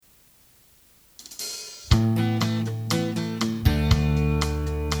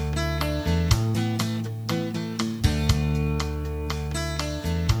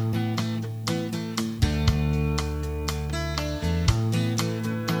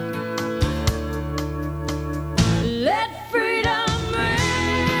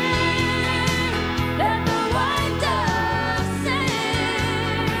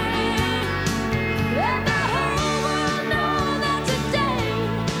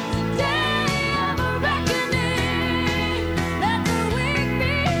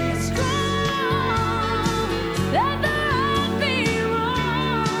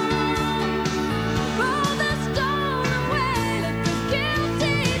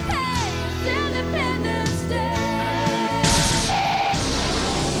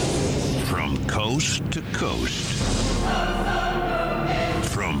coast.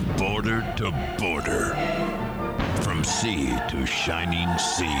 From border to border. From sea to shining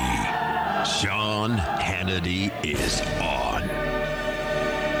sea. Sean Hannity is on.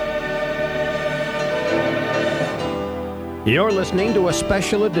 You're listening to a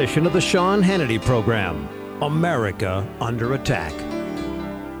special edition of the Sean Hannity program, America Under Attack.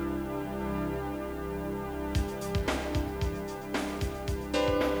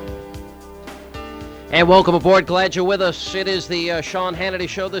 And welcome aboard. Glad you're with us. It is the Sean Hannity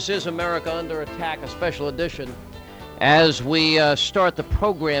Show. This is America Under Attack, a special edition. As we start the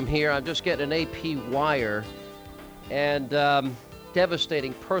program here, I'm just getting an AP wire. And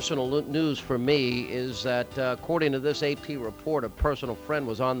devastating personal news for me is that, according to this AP report, a personal friend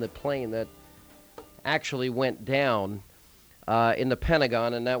was on the plane that actually went down in the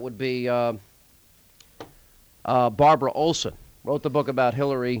Pentagon, and that would be Barbara Olson. Wrote the book about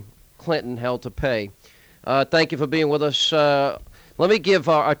Hillary Clinton, Hell to Pay. Thank you for being with us. Let me give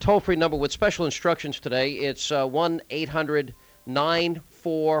our toll-free number with special instructions today. It's 1-800-941-7326,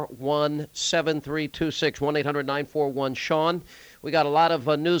 1-800-941-SEAN. We got a lot of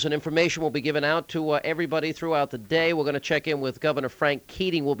news and information we'll be giving out to everybody throughout the day. We're going to check in with Governor Frank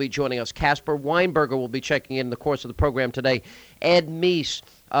Keating will be joining us. Casper Weinberger will be checking in the course of the program today. Ed Meese.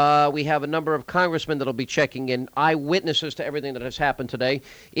 We have a number of congressmen that will be checking in, eyewitnesses to everything that has happened today.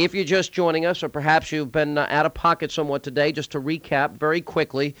 If you're just joining us, or perhaps you've been out of pocket somewhat today, just to recap very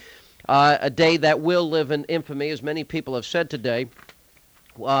quickly, a day that will live in infamy, as many people have said today.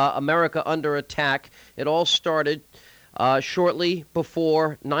 America Under Attack. It all started shortly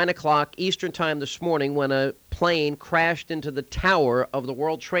before 9 o'clock Eastern Time this morning when a plane crashed into the tower of the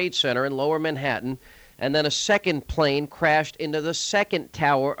World Trade Center in Lower Manhattan. And then a second plane crashed into the second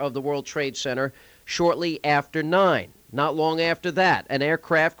tower of the World Trade Center shortly after 9. Not long after that, an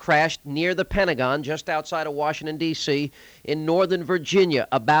aircraft crashed near the Pentagon, just outside of Washington, D.C., in Northern Virginia,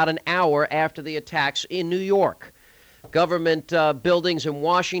 about an hour after the attacks in New York. Government buildings in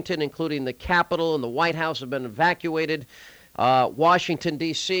Washington, including the Capitol and the White House, have been evacuated. Washington,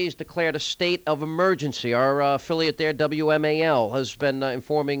 D.C. has declared a state of emergency. Our affiliate there, WMAL, has been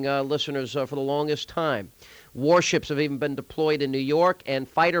informing listeners for the longest time. Warships have even been deployed in New York, and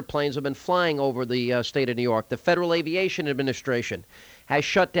fighter planes have been flying over the state of New York. The Federal Aviation Administration has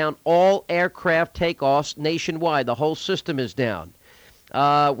shut down all aircraft takeoffs nationwide. The whole system is down.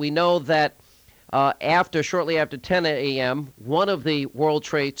 We know that shortly after 10 a.m., one of the World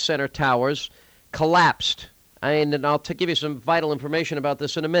Trade Center towers collapsed. And I'll give you some vital information about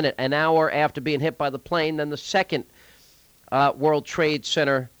this in a minute. An hour after being hit by the plane, then the second World Trade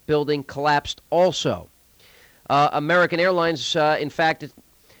Center building collapsed also. American Airlines, in fact,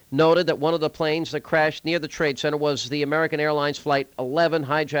 noted that one of the planes that crashed near the Trade Center was the American Airlines Flight 11,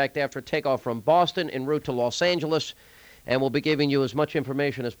 hijacked after takeoff from Boston en route to Los Angeles. And we'll be giving you as much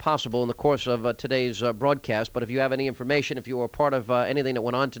information as possible in the course of today's broadcast. But if you have any information, if you were part of anything that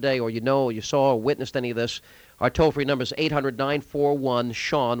went on today, or you know, or you saw, or witnessed any of this, our toll-free number is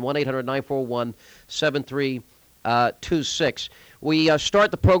 800-941-SEAN, 1-800-941-7326. We start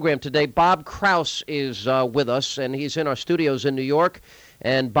the program today. Bob Krause is with us, and he's in our studios in New York.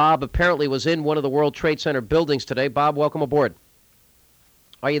 And Bob apparently was in one of the World Trade Center buildings today. Bob, welcome aboard.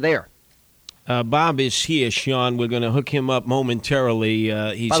 Are you there? Bob is here, Sean. We're going to hook him up momentarily.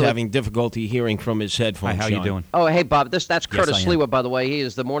 He's having difficulty hearing from his headphones. Hi, how are you doing? Oh, hey, Bob. That's Curtis Sliwa, by the way. He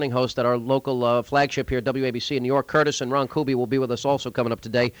is the morning host at our local flagship here, WABC in New York. Curtis and Ron Kuby will be with us also coming up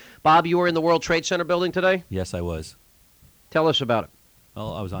today. Bob, you were in the World Trade Center building today? Yes, I was. Tell us about it.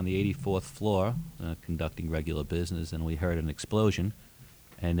 Well, I was on the 84th floor conducting regular business, and we heard an explosion.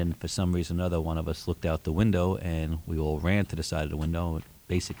 And then for some reason or other, one of us looked out the window, and we all ran to the side of the window,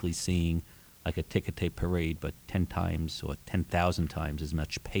 basically seeing like a ticker tape parade, but 10 times or 10,000 times as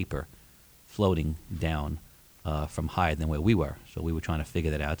much paper floating down from higher than where we were. So we were trying to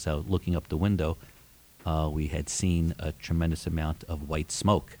figure that out. So looking up the window, we had seen a tremendous amount of white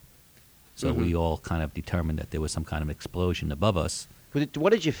smoke. So we all kind of determined that there was some kind of explosion above us.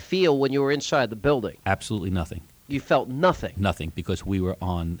 What did you feel when you were inside the building? Absolutely nothing. You felt nothing? Nothing, because we were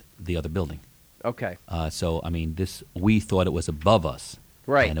on the other building. Okay. So, I mean, we thought it was above us.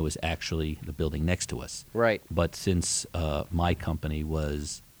 Right. And it was actually the building next to us. Right. But since my company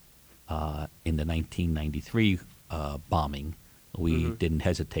was in the 1993 bombing, we didn't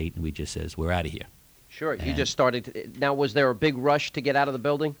hesitate, and we just says, we're out of here. Sure. You just started. Now, was there a big rush to get out of the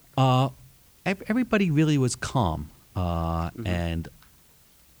building? Everybody really was calm. And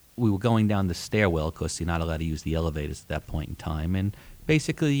we were going down the stairwell because you're not allowed to use the elevators at that point in time. And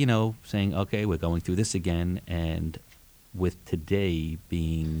basically, saying, okay, we're going through this again. And with today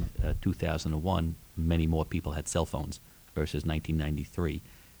being 2001, many more people had cell phones versus 1993,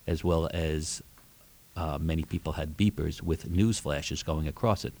 as well as many people had beepers with news flashes going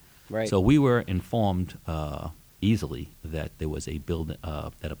across it. Right. So we were informed easily that there was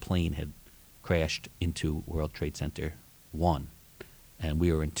that a plane had crashed into World Trade Center 1, and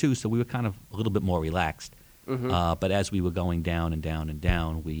we were in 2, so we were kind of a little bit more relaxed. But as we were going down and down and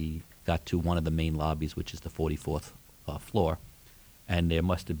down, we got to one of the main lobbies, which is the 44th floor, and there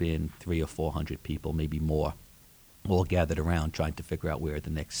must have been 300 or 400 people, maybe more, all gathered around trying to figure out where the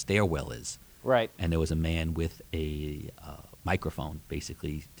next stairwell is. Right. And there was a man with a microphone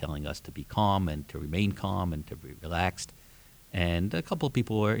basically telling us to be calm and to remain calm and to be relaxed. And a couple of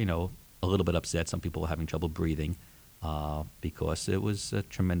people were, a little bit upset. Some people were having trouble breathing because it was a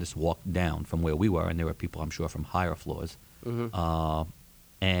tremendous walk down from where we were, and there were people, I'm sure, from higher floors.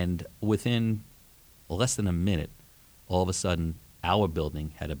 And within less than a minute, all of a sudden, our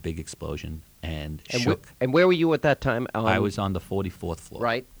building had a big explosion and shook. And where were you at that time? I was on the 44th floor.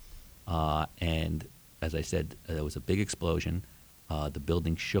 Right. And as I said, there was a big explosion. The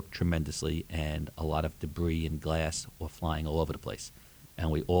building shook tremendously, and a lot of debris and glass were flying all over the place. And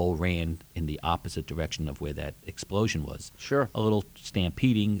we all ran in the opposite direction of where that explosion was. Sure. A little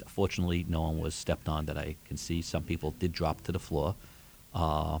stampeding. Fortunately, no one was stepped on that I can see. Some people did drop to the floor.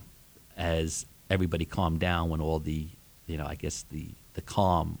 As everybody calmed down, when all the, I guess the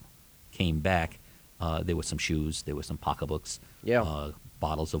calm came back, there were some shoes, there were some pocketbooks,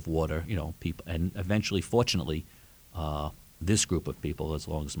 bottles of water, people. And eventually, fortunately, this group of people, as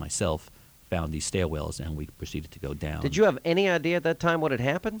long as myself, found these stairwells, and we proceeded to go down. Did you have any idea at that time what had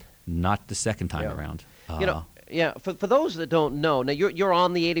happened? Not the second time around. For those that don't know, now you're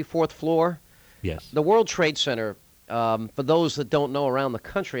on the 84th floor. Yes. The World Trade Center, for those that don't know around the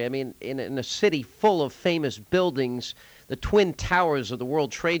country, I mean, in a city full of famous buildings, the Twin Towers of the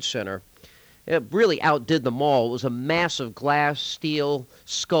World Trade Center, it really outdid them all. It was a massive glass, steel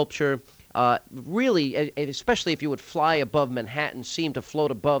sculpture. Really, especially if you would fly above Manhattan, seemed to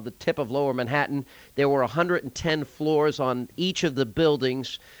float above the tip of lower Manhattan. There were 110 floors on each of the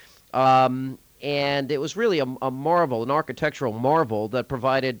buildings, and it was really a marvel, an architectural marvel that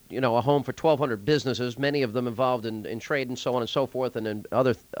provided, a home for 1,200 businesses, many of them involved in trade and so on and so forth, and in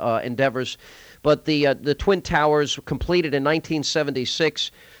other endeavors. But the Twin Towers completed in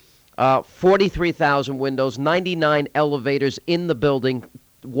 1976, 43,000 windows, 99 elevators in the building,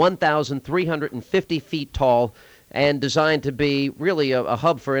 1,350 feet tall, and designed to be really a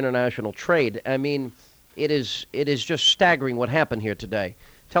hub for international trade. I mean, it is just staggering what happened here today.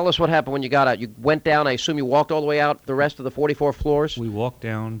 Tell us what happened when you got out. You went down. I assume you walked all the way out the rest of the 44 floors? We walked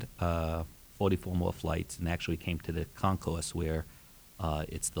down 44 more flights and actually came to the concourse where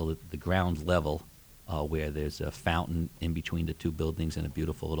it's the ground level where there's a fountain in between the two buildings and a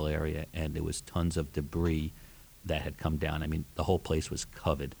beautiful little area, and there was tons of debris that had come down. I mean, the whole place was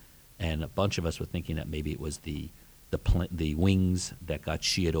covered, and a bunch of us were thinking that maybe it was the wings that got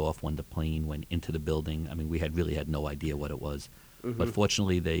sheared off when the plane went into the building. I mean, we really had no idea what it was. But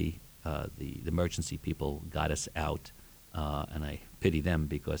fortunately, the emergency people got us out, and I pity them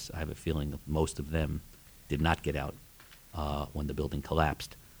because I have a feeling that most of them did not get out when the building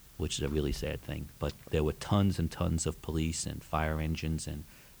collapsed, which is a really sad thing. But there were tons and tons of police and fire engines and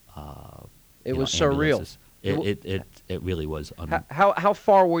it was surreal. ambulances. It really was. How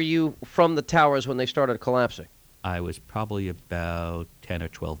far were you from the towers when they started collapsing? I was probably about 10 or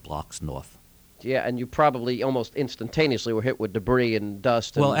 12 blocks north. Yeah, and you probably almost instantaneously were hit with debris and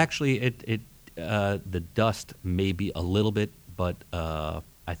dust. Well, actually, the dust maybe a little bit, but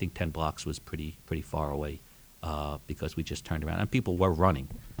I think 10 blocks was pretty far away because we just turned around. And people were running,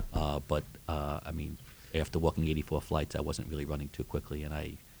 but I mean, after walking 84 flights, I wasn't really running too quickly,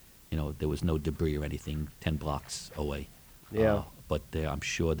 and there was no debris or anything 10 blocks away. Yeah. But I'm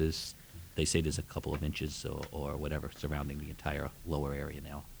sure they say there's a couple of inches or whatever surrounding the entire lower area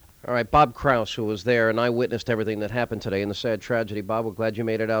now. All right, Bob Krause, who was there, and I witnessed everything that happened today in the sad tragedy. Bob, we're glad you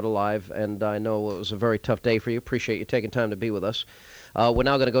made it out alive, and I know it was a very tough day for you. Appreciate you taking time to be with us. We're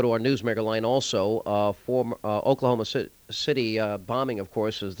now going to go to our newsmaker line also. Oklahoma City bombing, of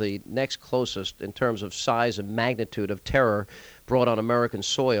course, is the next closest in terms of size and magnitude of terror brought on American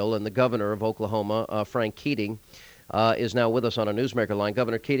soil, and the governor of Oklahoma, Frank Keating, is now with us on our newsmaker line.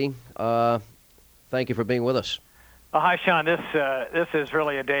 Governor Keating, thank you for being with us. Hi, Sean. This is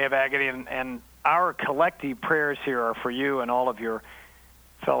really a day of agony, and our collective prayers here are for you and all of your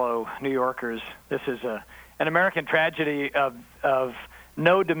fellow New Yorkers. This is an American tragedy of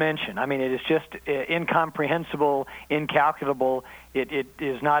no dimension. I mean, it is just incomprehensible, incalculable. It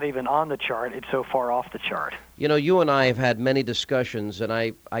is not even on the chart. It's so far off the chart. You know, you and I have had many discussions, and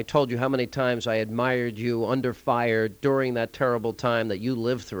I told you how many times I admired you under fire during that terrible time that you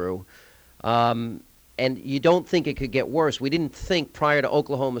lived through. And you don't think it could get worse. We didn't think prior to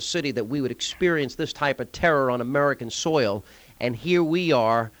Oklahoma City that we would experience this type of terror on American soil. And here we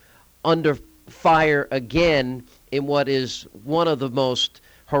are under fire again in what is one of the most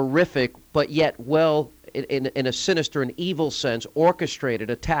horrific, but yet in a sinister and evil sense,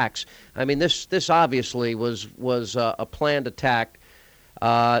 orchestrated attacks. I mean, this obviously was a planned attack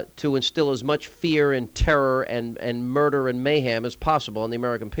to instill as much fear and terror and murder and mayhem as possible on the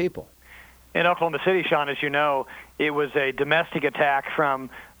American people. In Oklahoma City, Sean, as you know, it was a domestic attack from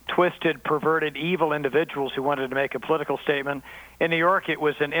twisted, perverted, evil individuals who wanted to make a political statement. In New York, it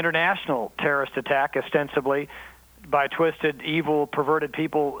was an international terrorist attack, ostensibly, by twisted, evil, perverted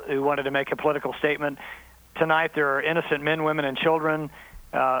people who wanted to make a political statement. Tonight, there are innocent men, women, and children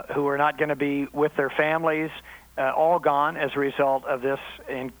who are not going to be with their families, all gone as a result of this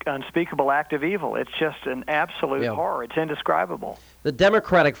unspeakable act of evil. It's just an absolute horror. It's indescribable. The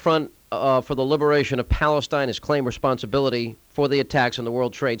Democratic Front for the Liberation of Palestine has claimed responsibility for the attacks on the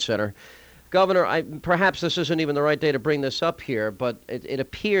World Trade Center. Governor, perhaps this isn't even the right day to bring this up here, but it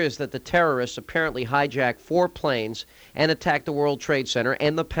appears that the terrorists apparently hijacked 4 planes and attacked the World Trade Center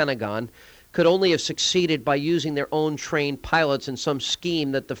and the Pentagon, could only have succeeded by using their own trained pilots in some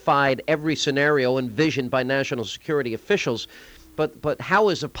scheme that defied every scenario envisioned by national security officials. But how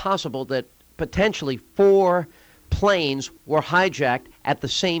is it possible that potentially 4 planes were hijacked at the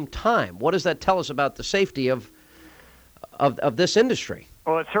same time? What does that tell us about the safety of this industry?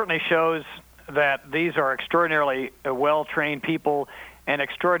 Well, it certainly shows that these are extraordinarily well-trained people and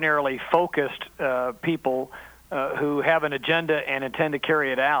extraordinarily focused people who have an agenda and intend to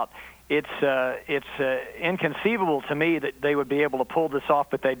carry it out. It's inconceivable to me that they would be able to pull this off,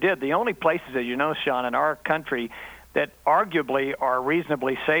 but they did. The only places, as you know, Sean, in our country that arguably are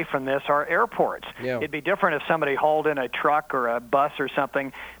reasonably safe from this are airports. Yeah. It'd be different if somebody hauled in a truck or a bus or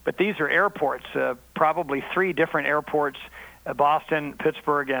something, but these are airports, probably 3 different airports, Boston,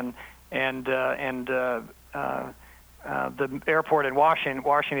 Pittsburgh, and the airport in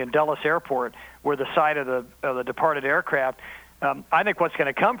Washington, Dulles Airport, were the site of the departed aircraft. I think what's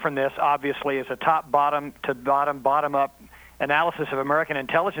going to come from this, obviously, is a top-bottom to bottom-up analysis of American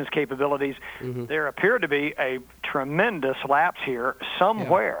intelligence capabilities. Mm-hmm. There appear to be a tremendous lapse here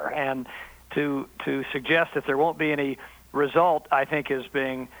somewhere, and to suggest that there won't be any result, I think, is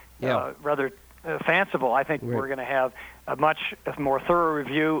being rather fanciful. I think we're going to have a much more thorough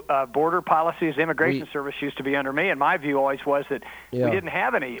review of border policies. The Immigration Service used to be under me, and my view always was that we didn't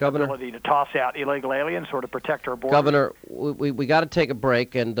have any ability to toss out illegal aliens or to protect our borders. Governor, we got to take a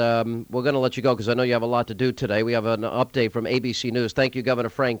break, and we're going to let you go because I know you have a lot to do today. We have an update from ABC News. Thank you, Governor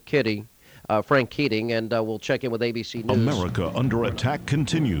Frank Keating, and we'll check in with ABC News. America Under Attack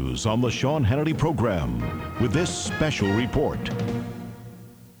continues on the Sean Hannity program with this special report.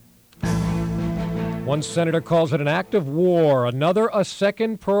 One senator calls it an act of war, another a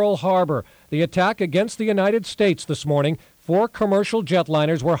second Pearl Harbor. The attack against the United States this morning, 4 commercial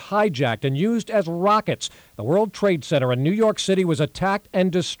jetliners were hijacked and used as rockets. The World Trade Center in New York City was attacked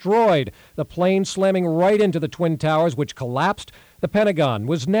and destroyed, the plane slamming right into the Twin Towers, which collapsed. The Pentagon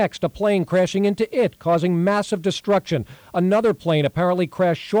was next, a plane crashing into it, causing massive destruction. Another plane apparently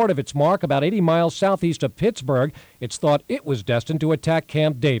crashed short of its mark about 80 miles southeast of Pittsburgh. It's thought it was destined to attack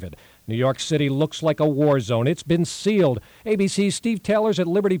Camp David. New York City looks like a war zone. It's been sealed. ABC's Steve Taylor's at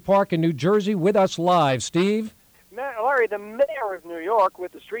Liberty Park in New Jersey with us live. Steve? Larry, the mayor of New York,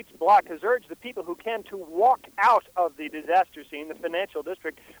 with the streets blocked, has urged the people who can to walk out of the disaster scene, the financial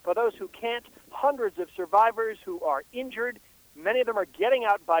district. For those who can't, hundreds of survivors who are injured, many of them are getting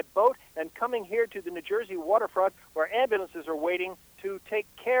out by boat and coming here to the New Jersey waterfront where ambulances are waiting to take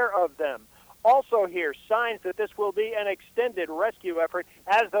care of them. Also here, signs that this will be an extended rescue effort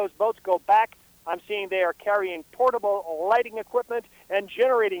as those boats go back. I'm seeing they are carrying portable lighting equipment and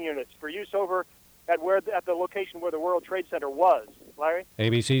generating units for use over at the location where the World Trade Center was. Larry?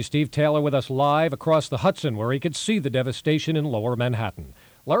 ABC's Steve Taylor with us live across the Hudson where he could see the devastation in Lower Manhattan.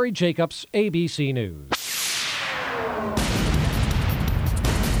 Larry Jacobs, ABC News.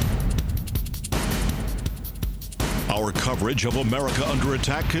 Our coverage of America Under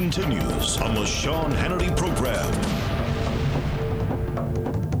Attack continues on the Sean Hannity program.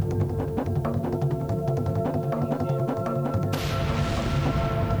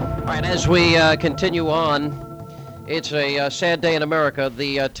 All right, as we continue on It's a sad day in America,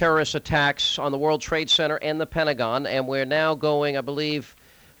 the terrorist attacks on the World Trade Center and the Pentagon, and we're now going, I believe,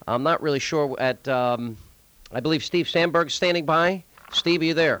 I'm not really sure, I believe Steve Sandberg's standing by. Steve, are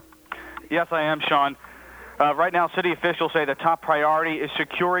you there? Yes, I am, Sean. Right now, city officials say the top priority is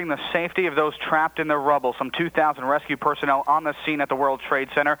securing the safety of those trapped in the rubble. Some 2,000 rescue personnel on the scene at the World Trade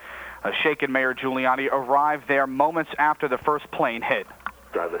Center. Shaken Mayor Giuliani arrived there moments after the first plane hit.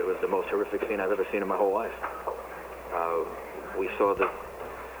 It was the most horrific scene I've ever seen in my whole life. We saw the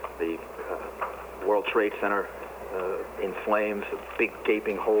World Trade Center in flames, a big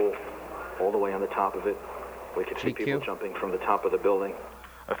gaping hole all the way on the top of it. We could see people jumping from the top of the building.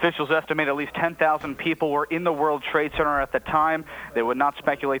 Officials estimate at least 10,000 people were in the World Trade Center at the time. They would not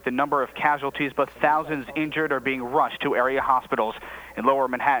speculate the number of casualties, but thousands injured are being rushed to area hospitals. In Lower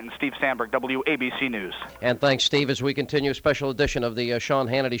Manhattan, Steve Sandberg, WABC News. And thanks, Steve, as we continue a special edition of the Sean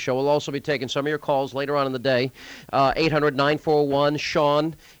Hannity Show. We'll also be taking some of your calls later on in the day.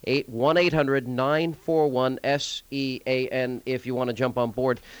 800-941-SEAN, 1-800-941-SEAN if you want to jump on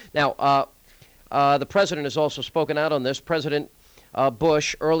board. Now, the president has also spoken out on this. President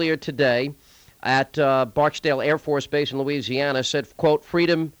Bush earlier today at Barksdale Air Force Base in Louisiana said, quote,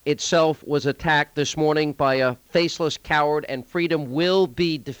 freedom itself was attacked this morning by a faceless coward, and freedom will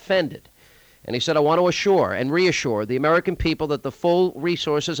be defended. And he said, I want to assure and reassure the American people that the full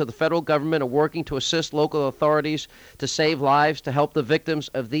resources of the federal government are working to assist local authorities to save lives, to help the victims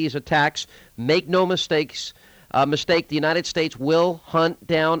of these attacks. Make no mistake, the United States will hunt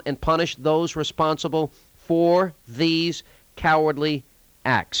down and punish those responsible for these cowardly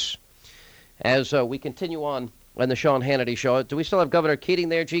acts. As we continue on the Sean Hannity Show, do we still have Governor Keating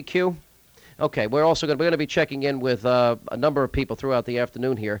there, GQ? Okay, we're going to be checking in with a number of people throughout the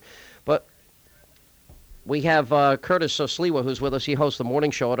afternoon here, but we have Curtis Sliwa, who's with us. He hosts the morning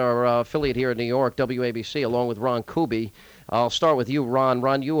show at our affiliate here in New York, WABC, along with Ron Kuby. I'll start with you, Ron.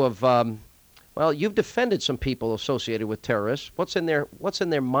 Ron, you have you've defended some people associated with terrorists. What's in their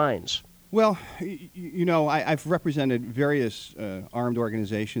minds? Well, I've represented various armed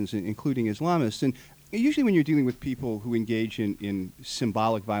organizations, including Islamists, and usually when you're dealing with people who engage in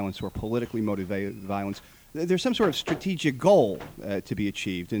symbolic violence or politically motivated violence, there's some sort of strategic goal to be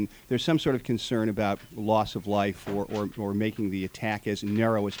achieved, and there's some sort of concern about loss of life or making the attack as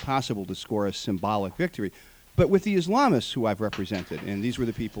narrow as possible to score a symbolic victory. But with the Islamists who I've represented, and these were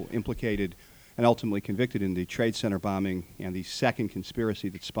the people implicated and ultimately convicted in the Trade Center bombing and the second conspiracy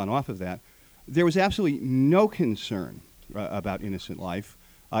that spun off of that, there was absolutely no concern about innocent life,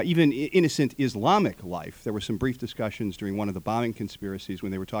 even innocent Islamic life. There were some brief discussions during one of the bombing conspiracies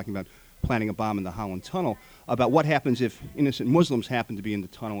when they were talking about planning a bomb in the Holland Tunnel about what happens if innocent Muslims happened to be in the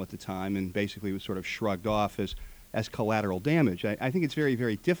tunnel at the time, and basically it was sort of shrugged off as collateral damage. I think it's very,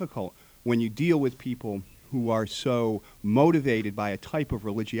 very difficult when you deal with people who are so motivated by a type of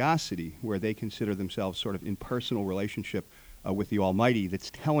religiosity where they consider themselves sort of in personal relationship with the Almighty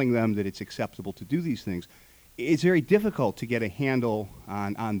that's telling them that it's acceptable to do these things. It's very difficult to get a handle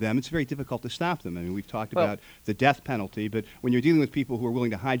on them. It's very difficult to stop them. I mean, we've talked about the death penalty, but when you're dealing with people who are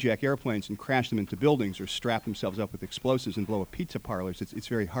willing to hijack airplanes and crash them into buildings or strap themselves up with explosives and blow up pizza parlors, it's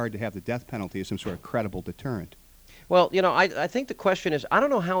very hard to have the death penalty as some sort of credible deterrent. Well, I think the question is, I don't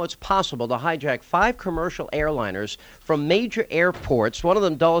know how it's possible to hijack 5 commercial airliners from major airports, one of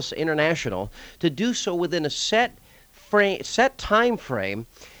them Dulles International, to do so within a set time frame.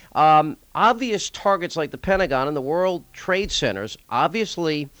 Obvious targets like the Pentagon and the World Trade Centers,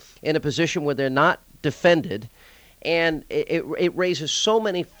 obviously in a position where they're not defended, and it raises so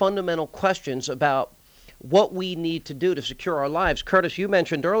many fundamental questions about what we need to do to secure our lives. Curtis, you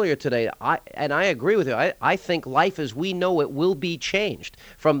mentioned earlier today, and I agree with you. I think life as we know it will be changed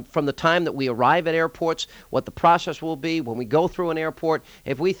from the time that we arrive at airports, what the process will be when we go through an airport.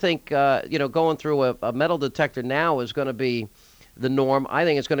 If we think, going through a metal detector now is going to be the norm, I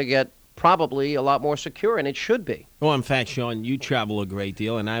think it's going to get probably a lot more secure, and it should be. Well, in fact, Sean, you travel a great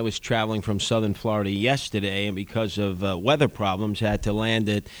deal, and I was traveling from southern Florida yesterday, and because of weather problems, had to land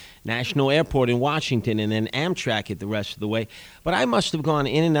at National Airport in Washington and then Amtrak it the rest of the way. But I must have gone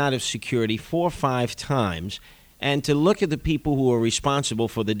in and out of security 4 or 5 times. And to look at the people who are responsible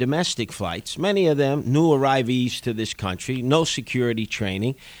for the domestic flights, many of them new arrivees to this country, no security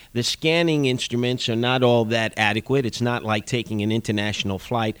training. The scanning instruments are not all that adequate. It's not like taking an international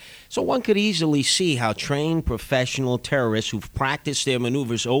flight. So one could easily see how trained professional terrorists who've practiced their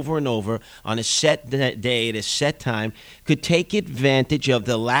maneuvers over and over on a set day at a set time could take advantage of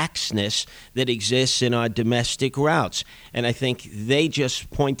the laxness that exists in our domestic routes. And I think they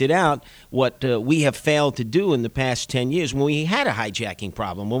just pointed out what we have failed to do in the past 10 years when we had a hijacking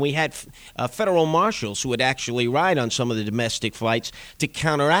problem, when we had federal marshals who would actually ride on some of the domestic flights to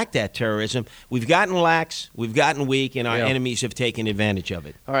counteract that terrorism. We've gotten lax, we've gotten weak, and our enemies have taken advantage of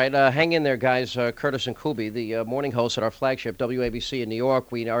it. All right, hang in there, guys. Curtis and Kuby, the morning hosts at our flagship WABC in New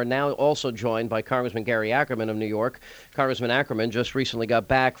York. We are now also joined by Congressman Gary Ackerman of New York. Congressman Ackerman just recently got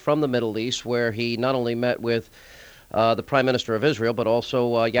back from the Middle East, where he not only met with the Prime Minister of Israel, but also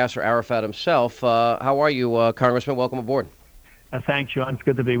Yasser Arafat himself. How are you, Congressman? Welcome aboard. Thanks, Sean. It's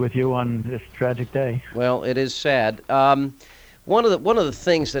good to be with you on this tragic day. Well, it is sad. One of the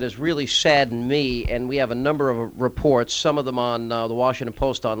things that has really saddened me, and we have a number of reports, some of them on the Washington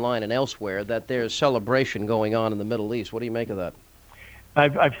Post online and elsewhere, that there's celebration going on in the Middle East. What do you make of that?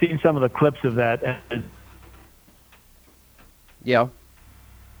 I've seen some of the clips of that. Yeah.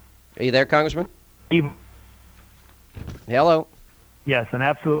 Are you there, Congressman? Hello. Yes, an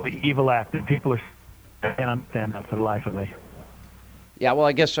absolutely evil act that people are. I can't understand that for the life of me. Yeah, well,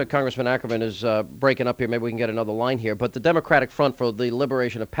 I guess Congressman Ackerman is breaking up here. Maybe we can get another line here. But the Democratic Front for the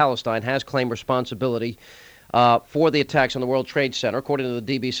Liberation of Palestine has claimed responsibility for the attacks on the World Trade Center, according to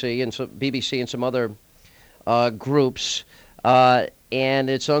the BBC and some other groups. And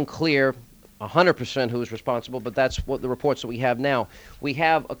it's unclear 100% who is responsible, but that's what the reports that we have now. We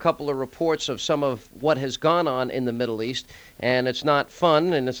have a couple of reports of some of what has gone on in the Middle East, and it's not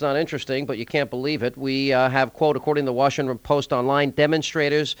fun and it's not interesting, but you can't believe it. We have, quote, according to the Washington Post online,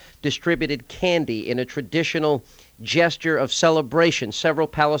 demonstrators distributed candy in a traditional gesture of celebration. Several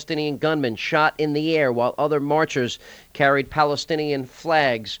Palestinian gunmen shot in the air while other marchers carried Palestinian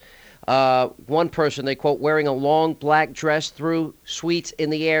flags. One person, they quote, wearing a long black dress, threw sweets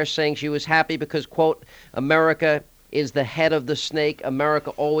in the air, saying she was happy because, quote, America is the head of the snake. America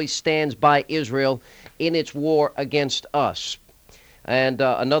always stands by Israel in its war against us. And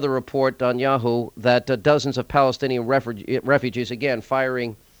another report on Yahoo that dozens of Palestinian refugees, again,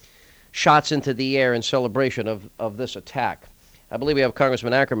 firing shots into the air in celebration of this attack. I believe we have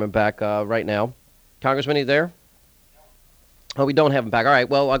Congressman Ackerman back right now. Congressman, are you there? Oh, we don't have him back. All right,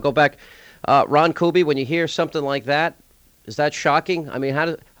 well, I'll go back. Ron Kuby, when you hear something like that, is that shocking? I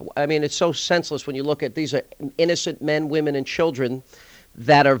mean, it's so senseless when you look at these are innocent men, women, and children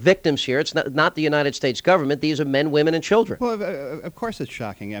that are victims here. It's not the United States government. These are men, women, and children. Well, of course it's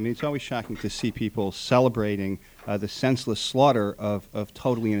shocking. I mean, it's always shocking to see people celebrating the senseless slaughter of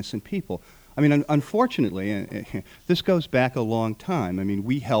totally innocent people. I mean, unfortunately, this goes back a long time. I mean,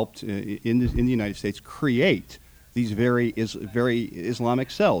 we helped in the United States create these very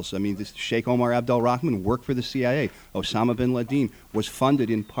Islamic cells. I mean, this Sheikh Omar Abdel-Rahman worked for the CIA. Osama bin Laden was funded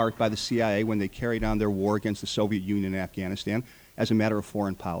in part by the CIA when they carried on their war against the Soviet Union and Afghanistan as a matter of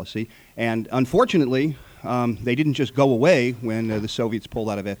foreign policy. And unfortunately, they didn't just go away when the Soviets pulled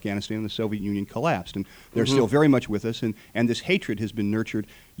out of Afghanistan and the Soviet Union collapsed. And they're still very much with us. And this hatred has been nurtured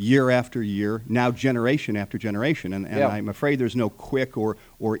year after year, now generation after generation. And I'm afraid there's no quick or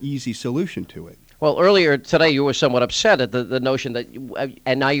easy solution to it. Well, earlier today you were somewhat upset at the notion that,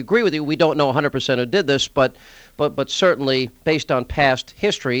 and I agree with you, we don't know 100% who did this, but certainly based on past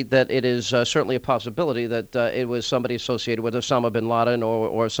history that it is certainly a possibility that it was somebody associated with Osama bin Laden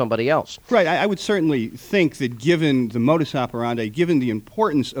or somebody else. Right. I would certainly think that given the modus operandi, given the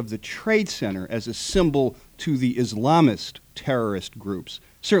importance of the Trade Center as a symbol to the Islamist terrorist groups,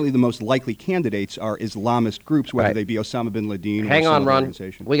 certainly the most likely candidates are Islamist groups, whether they be Osama bin Laden Hang or some on, Ron.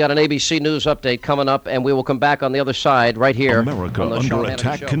 organization. We got an ABC News update coming up, and we will come back on the other side right here. America on the Under Sean Hannity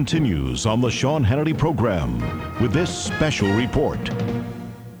Attack Show. continues on the Sean Hannity program with this special report.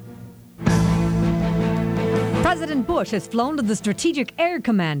 President Bush has flown to the Strategic Air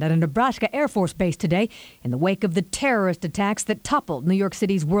Command at a Nebraska Air Force base today in the wake of the terrorist attacks that toppled New York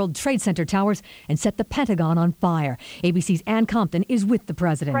City's World Trade Center towers and set the Pentagon on fire. ABC's Ann Compton is with the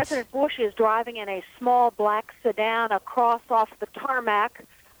president. President Bush is driving in a small black sedan across off the tarmac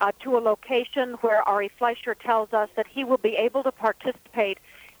to a location where Ari Fleischer tells us that he will be able to participate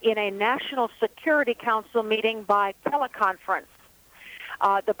in a National Security Council meeting by teleconference.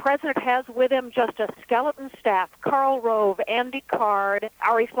 The president has with him just a skeleton staff: Karl Rove, Andy Card,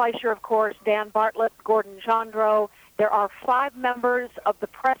 Ari Fleischer, of course, Dan Bartlett, Gordon Gendreau. There are 5 members of the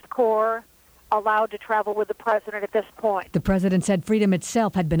press corps allowed to travel with the president at this point. The president said freedom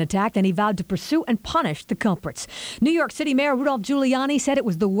itself had been attacked, and he vowed to pursue and punish the culprits. New York City Mayor Rudolph Giuliani said it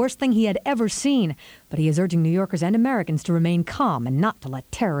was the worst thing he had ever seen, but he is urging New Yorkers and Americans to remain calm and not to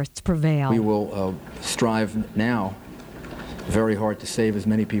let terrorists prevail. We will strive now very hard to save as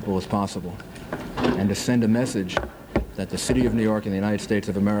many people as possible and to send a message that the city of New York and the United States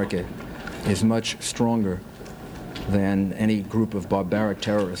of America is much stronger than any group of barbaric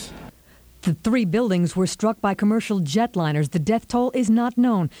terrorists. The 3 buildings were struck by commercial jetliners. The death toll is not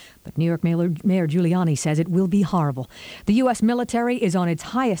known, but New York Mayor Giuliani says it will be horrible. The U.S. military is on its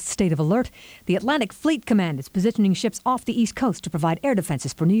highest state of alert. The Atlantic Fleet Command is positioning ships off the East Coast to provide air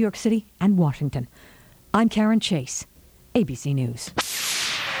defenses for New York City and Washington. I'm Karen Chase, ABC News.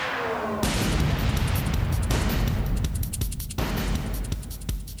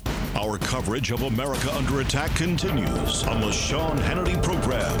 Our coverage of America Under Attack continues on the Sean Hannity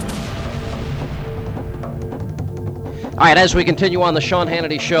Program. All right, as we continue on the Sean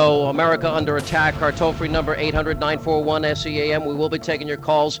Hannity Show, America Under Attack, our toll-free number, 800-941-SEAM. We will be taking your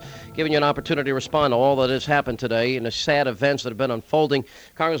calls, giving you an opportunity to respond to all that has happened today and the sad events that have been unfolding.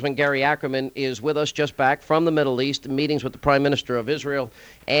 Congressman Gary Ackerman is with us, just back from the Middle East, meetings with the Prime Minister of Israel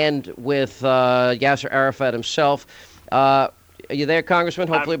and with Yasser Arafat himself. Are you there, Congressman?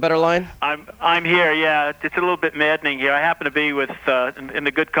 Hopefully a better line? I'm here, yeah. It's a little bit maddening here. I happen to be with in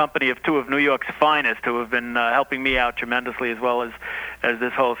the good company of 2 of New York's finest who have been helping me out tremendously as well as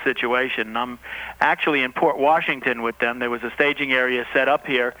this whole situation. I'm actually in Port Washington with them. There was a staging area set up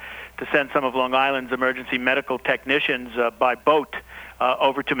here to send some of Long Island's emergency medical technicians by boat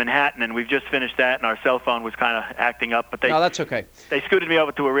over to Manhattan, and we've just finished that, and our cell phone was kind of acting up. But No, that's okay. They scooted me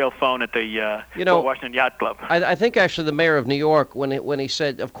over to a real phone at the Port Washington Yacht Club. I think actually the mayor of New York, when he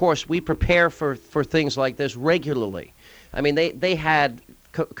said, of course, we prepare for things like this regularly. I mean, they had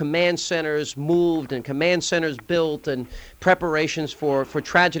command centers moved and command centers built and preparations for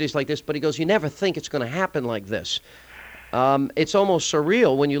tragedies like this, but he goes, you never think it's going to happen like this. It's almost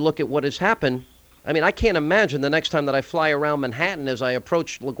surreal when you look at what has happened. I mean, I can't imagine the next time that I fly around Manhattan as I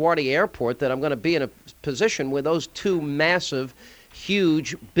approach LaGuardia Airport that I'm going to be in a position where those 2 massive,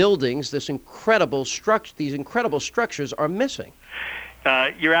 huge buildings, these incredible structures are missing.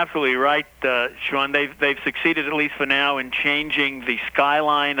 You're absolutely right, Sean. They've succeeded, at least for now, in changing the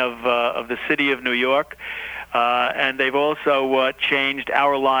skyline of the city of New York, and they've also changed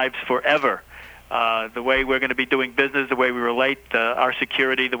our lives forever. The way we're going to be doing business, the way we relate, our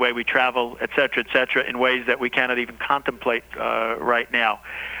security, the way we travel, et cetera, in ways that we cannot even contemplate right now.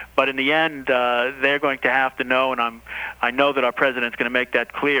 But in the end, they're going to have to know, and I know that our president's going to make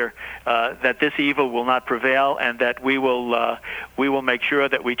that clear, that this evil will not prevail, and that we will make sure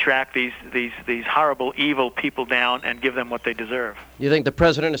that we track these horrible, evil people down and give them what they deserve. You think the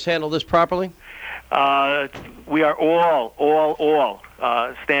president has handled this properly? We are all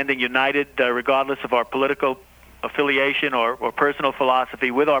standing united, regardless of our political affiliation or personal philosophy,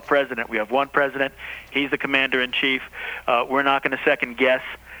 with our president. We have one president. He's the commander-in-chief. We're not going to second-guess.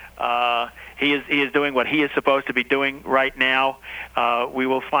 He is doing what he is supposed to be doing right now. We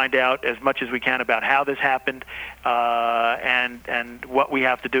will find out as much as we can about how this happened and what we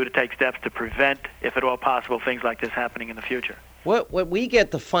have to do to take steps to prevent, if at all possible, things like this happening in the future. When we get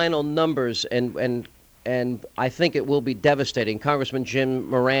the final numbers, and I think it will be devastating. Congressman Jim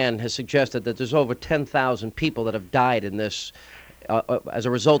Moran has suggested that there's over 10,000 people that have died in this as a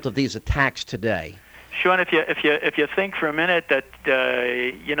result of these attacks today. Sean, if you think for a minute that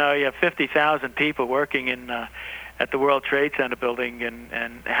you have 50,000 people working at the World Trade Center building,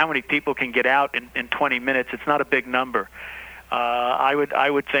 and how many people can get out in 20 minutes, it's not a big number. I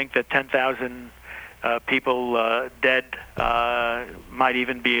would think that 10,000 people dead might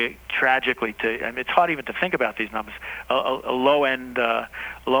even be tragically it's hard even to think about these numbers. A low end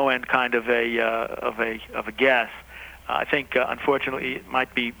kind of a guess. I think unfortunately it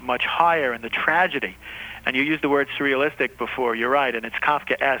might be much higher in the tragedy. And you used the word surrealistic before. You're right, and it's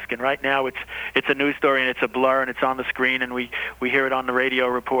Kafkaesque. And right now it's a news story and it's a blur and it's on the screen and we hear it on the radio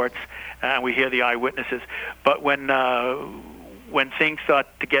reports and we hear the eyewitnesses. But when things start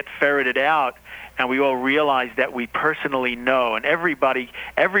to get ferreted out, and we all realize that we personally know, and everybody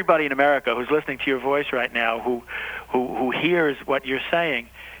in America who's listening to your voice right now, who hears what you're saying,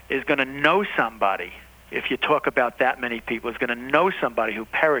 is going to know somebody. If you talk about that many people, is going to know somebody who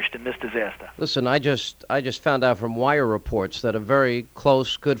perished in this disaster. Listen, I just found out from Wire reports that a very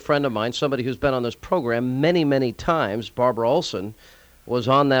close, good friend of mine, somebody who's been on this program many, many times, Barbara Olson, was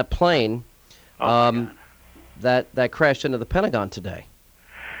on that plane that crashed into the Pentagon today.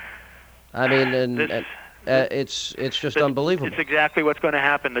 I mean, it's just unbelievable. It's exactly what's going to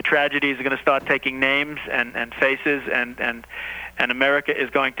happen. The tragedies are going to start taking names and faces, and America is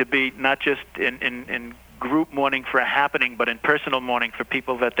going to be not just in group mourning for a happening, but in personal mourning for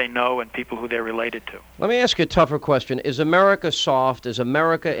people that they know and people who they're related to. Let me ask you a tougher question. Is America soft? Is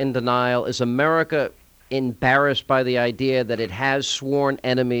America in denial? Is America embarrassed by the idea that it has sworn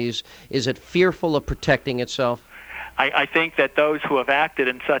enemies? Is it fearful of protecting itself? I think that those who have acted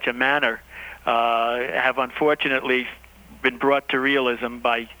in such a manner have unfortunately been brought to realism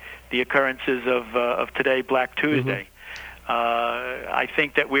by the occurrences of today, Black Tuesday. I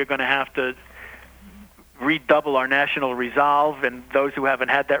think that we're going to have to redouble our national resolve, and those who haven't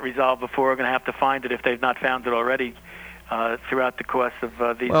had that resolve before are going to have to find it if they've not found it already throughout the course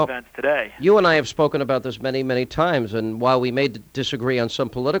of these events today. You and I have spoken about this many, many times, and while we may disagree on some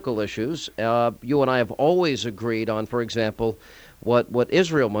political issues, you and I have always agreed on, for example, what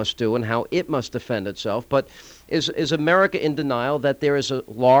Israel must do and how it must defend itself. But is America in denial that there is a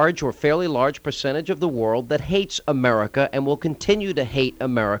large or fairly large percentage of the world that hates America and will continue to hate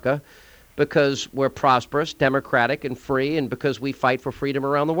America because we're prosperous, democratic, and free, and because we fight for freedom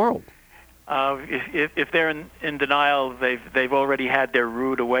around the world? If they're in denial, they've already had their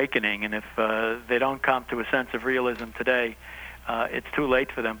rude awakening, and if they don't come to a sense of realism today, it's too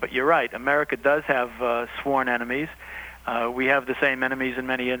late for them. But you're right, America does have sworn enemies. We have the same enemies in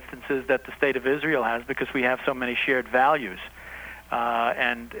many instances that the State of Israel has, because we have so many shared values,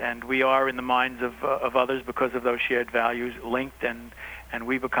 and we are in the minds of others because of those shared values linked, and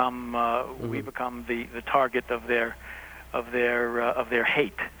we become the target of their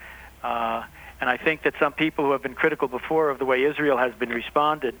hate. And I think that some people who have been critical before of the way Israel has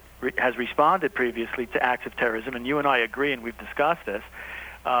responded previously to acts of terrorism, and you and I agree, and we've discussed this.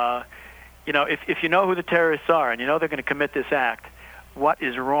 If you know who the terrorists are and you know they're going to commit this act, what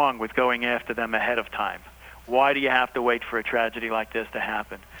is wrong with going after them ahead of time? Why do you have to wait for a tragedy like this to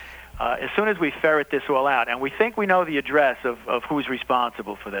happen? As soon as we ferret this all out, and we think we know the address of who's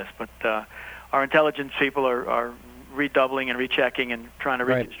responsible for this, but our intelligence people are redoubling and rechecking and trying to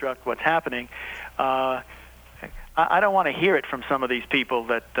reconstruct what's happening. I don't want to hear it from some of these people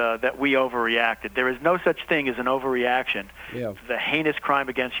that we overreacted. There is no such thing as an overreaction to the heinous crime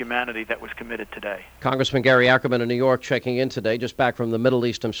against humanity that was committed today. Congressman Gary Ackerman of New York checking in today, just back from the Middle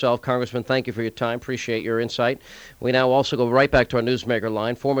East himself. Congressman, thank you for your time. Appreciate your insight. We now also go right back to our newsmaker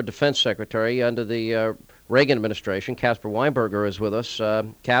line. Former Defense Secretary under the Reagan administration, Caspar Weinberger, is with us.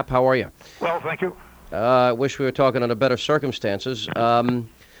 Cap, how are you? Well, thank you. I wish we were talking under better circumstances.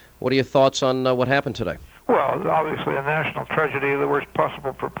 What are your thoughts on what happened today? Well, obviously a national tragedy of the worst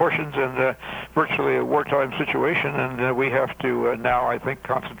possible proportions, and virtually a wartime situation, and we have to now, I think,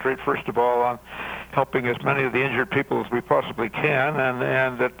 concentrate first of all on helping as many of the injured people as we possibly can,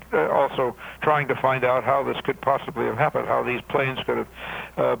 and also trying to find out how this could possibly have happened, how these planes could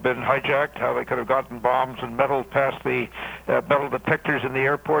have been hijacked, how they could have gotten bombs and metal past the metal detectors in the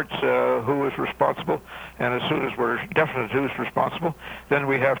airports, who was responsible, and as soon as we're definite who's responsible, then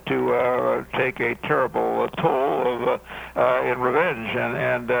we have to take a terrible toll in revenge,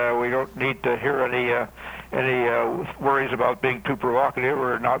 and we don't need to hear any worries about being too provocative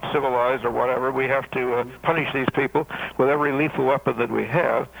or not civilized or whatever. We have to punish these people with every lethal weapon that we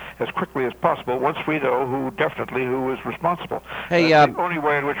have as quickly as possible once we know who is responsible. Hey, that's the only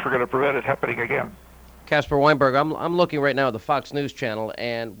way in which we're going to prevent it happening again. Caspar Weinberg, I'm looking right now at the Fox News channel,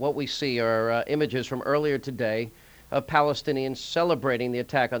 and what we see are images from earlier today of Palestinians celebrating the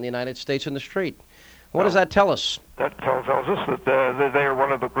attack on the United States in the street. What does that tell us? That tells us that they are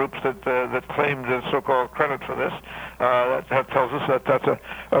one of the groups that claimed the so-called credit for this. That tells us that that's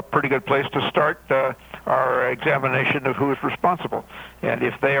a pretty good place to start our examination of who is responsible. And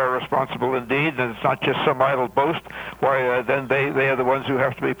if they are responsible indeed, and it's not just some idle boast, why then they are the ones who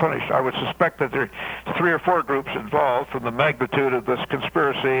have to be punished. I would suspect that there are 3 or 4 groups involved from the magnitude of this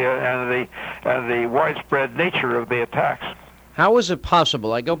conspiracy and the widespread nature of the attacks. How is it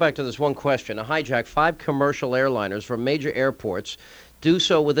possible? I go back to this one question. To hijack 5 commercial airliners from major airports, do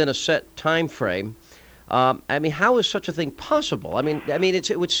so within a set time frame. How is such a thing possible?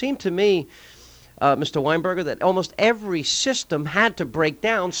 It would seem to me, Mr. Weinberger, that almost every system had to break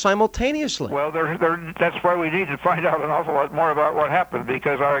down simultaneously. Well, that's why we need to find out an awful lot more about what happened,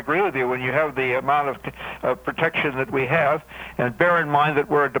 because I agree with you. When you have the amount of protection that we have, and bear in mind that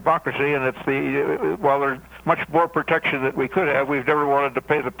we're a democracy, and while there's much more protection that we could have, we've never wanted to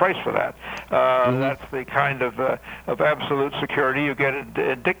pay the price for that. That's the kind of absolute security you get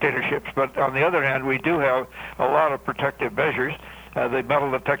in dictatorships. But on the other hand, we do have a lot of protective measures. The metal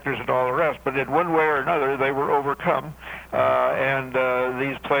detectors and all the rest, but in one way or another they were overcome, and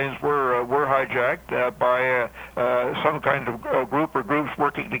these planes were hijacked by some kind of group or groups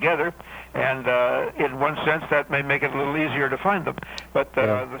working together, and in one sense that may make it a little easier to find them, but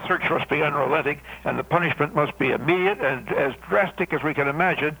the search must be unrelenting, and the punishment must be immediate and as drastic as we can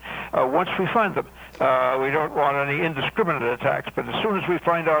imagine once we find them. We don't want any indiscriminate attacks. But as soon as we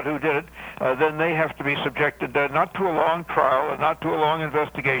find out who did it, then they have to be subjected not to a long trial and not to a long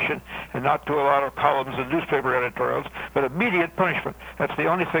investigation and not to a lot of columns and newspaper editorials, but immediate punishment. That's the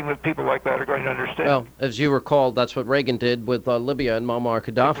only thing that people like that are going to understand. Well, as you recall, that's what Reagan did with Libya and Muammar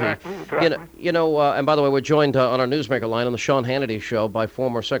Gaddafi. Exactly. And by the way, we're joined on our Newsmaker line on the Sean Hannity Show by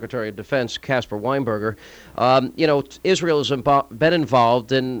former Secretary of Defense Caspar Weinberger. Israel has been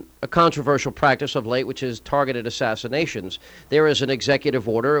involved in a controversial practice of late, which is targeted assassinations. There is an executive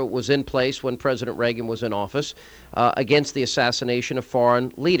order. It was in place when President Reagan was in office against the assassination of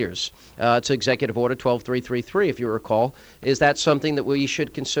foreign leaders. It's Executive Order 12333, if you recall. Is that something that we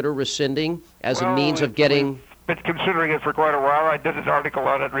should consider rescinding as a means of getting... Been considering it for quite a while. I did an article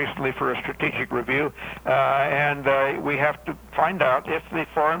on it recently for a strategic review, and we have to find out if the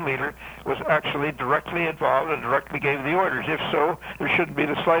foreign leader was actually directly involved and directly gave the orders. If so, there shouldn't be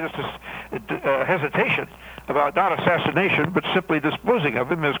the slightest hesitation about not assassination, but simply disposing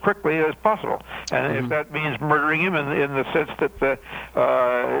of him as quickly as possible. And if that means murdering him in the sense that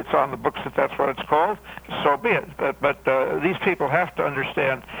it's on the books that that's what it's called, so be it. But these people have to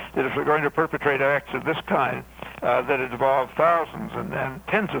understand that if they're going to perpetrate acts of this kind, that involve thousands and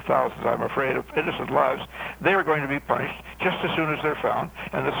tens of thousands, I'm afraid, of innocent lives, they are going to be punished just as soon as they're found.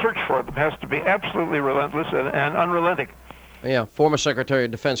 And the search for them has to be absolutely relentless and unrelenting. Yeah, former Secretary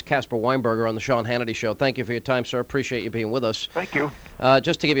of Defense Caspar Weinberger on the Sean Hannity Show. Thank you for your time, sir. Appreciate you being with us. Thank you.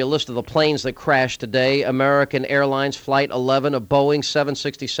 Just to give you a list of the planes that crashed today, American Airlines Flight 11, a Boeing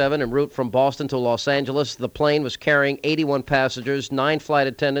 767 en route from Boston to Los Angeles. The plane was carrying 81 passengers, 9 flight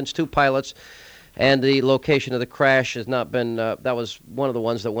attendants, 2 pilots, and the location of the crash has not been, that was one of the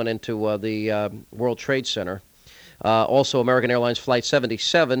ones that went into the World Trade Center. Also, American Airlines Flight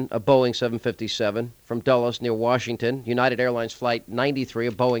 77, a Boeing 757 from Dulles near Washington. United Airlines Flight 93,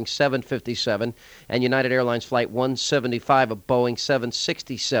 a Boeing 757. And United Airlines Flight 175, a Boeing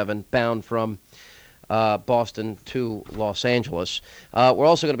 767 bound from Boston to Los Angeles. We're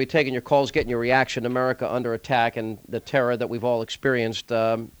also going to be taking your calls, getting your reaction. America under attack and the terror that we've all experienced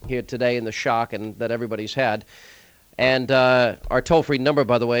here today and the shock and that everybody's had. And our toll-free number,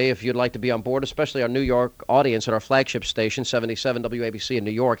 by the way, if you'd like to be on board, especially our New York audience at our flagship station, 77 WABC in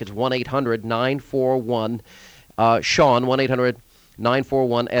New York, it's 1-800-941-SEAN,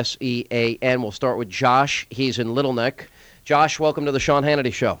 1-800-941-SEAN. We'll start with Josh. He's in Little Neck. Josh, welcome to the Sean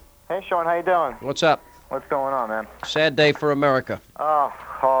Hannity Show. Hey, Sean, how you doing? What's up? What's going on, man? Sad day for America. Oh,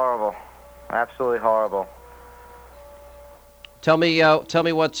 horrible. Absolutely horrible. Tell me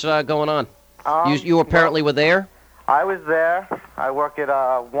what's going on. You apparently were there? I was there. I work at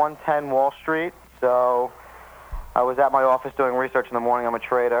 110 Wall Street, so I was at my office doing research in the morning. I'm a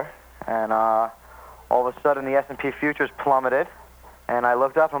trader, and all of a sudden the S&P futures plummeted, and I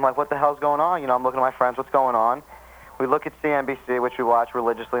looked up. I'm like, what the hell's going on? I'm looking at my friends. What's going on? We look at CNBC, which we watch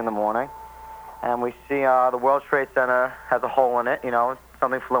religiously in the morning, and we see the World Trade Center has a hole in it.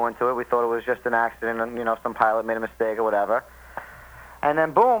 Something flew into it. We thought it was just an accident, and some pilot made a mistake or whatever. And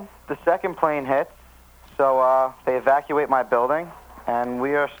then boom, the second plane hits. So they evacuate my building, and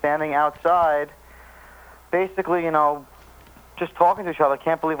we are standing outside, basically, just talking to each other.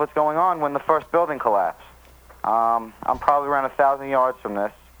 Can't believe what's going on when the first building collapsed. I'm probably around 1,000 yards from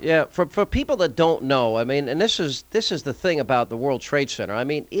this. Yeah, for people that don't know, and this is the thing about the World Trade Center.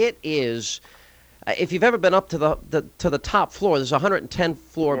 It is. If you've ever been up to the top floor, there's 110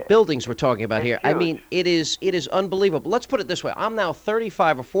 floor buildings we're talking about here. Huge. It is unbelievable. Let's put it this way. I'm now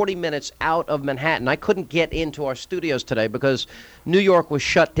 35 or 40 minutes out of Manhattan. I couldn't get into our studios today because New York was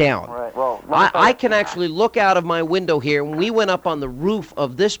shut down. Right. Well, I can actually look out of my window here, and we went up on the roof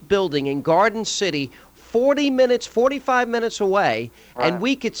of this building in Garden City 45 minutes away, and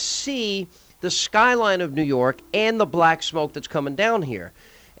we could see the skyline of New York and the black smoke that's coming down here.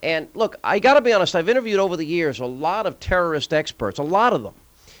 And look, I got to be honest, I've interviewed over the years a lot of terrorist experts, a lot of them.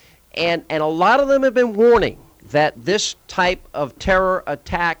 And a lot of them have been warning that this type of terror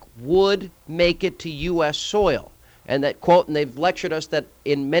attack would make it to U.S. soil. And that, quote, and they've lectured us that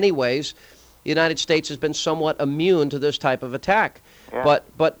in many ways the United States has been somewhat immune to this type of attack. Yeah.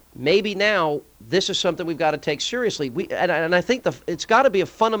 But maybe now this is something we've got to take seriously. And I think it's got to be a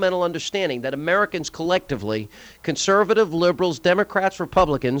fundamental understanding that Americans collectively, conservative, liberals, Democrats,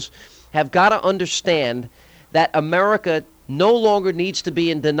 Republicans, have got to understand that America no longer needs to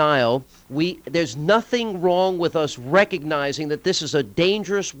be in denial. There's nothing wrong with us recognizing that this is a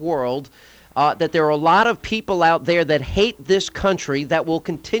dangerous world. that there are a lot of people out there that hate this country, that will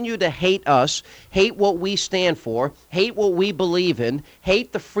continue to hate us, hate what we stand for, hate what we believe in,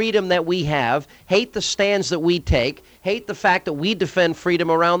 hate the freedom that we have, hate the stands that we take, hate the fact that we defend freedom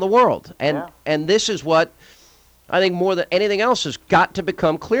around the world. And this is what I think more than anything else has got to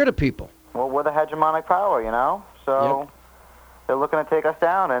become clear to people. Well, we're the hegemonic power, so they're looking to take us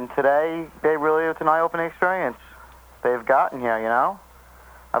down. And today, it's an eye-opening experience. They've gotten here,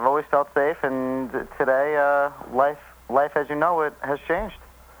 I've always felt safe, and today, life as you know it has changed.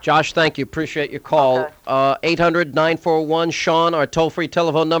 Josh, thank you. Appreciate your call. 800-941-SEAN, our toll-free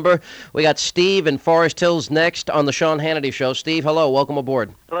telephone number. We got Steve in Forest Hills next on the Sean Hannity Show. Steve, hello. Welcome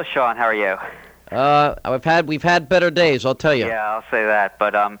aboard. Hello, Sean. How are you? We've had better days, I'll tell you. Yeah, I'll say that.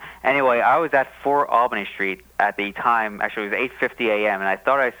 But anyway, I was at 4 Albany Street at the time. Actually, it was 8:50 a.m., and I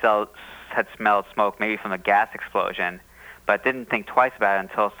thought I had smelled smoke, maybe from a gas explosion. But didn't think twice about it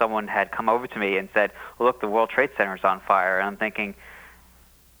until someone had come over to me and said, well, look, the World Trade Center is on fire. And I'm thinking,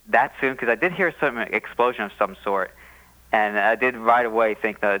 that soon? Because I did hear some explosion of some sort. And I did right away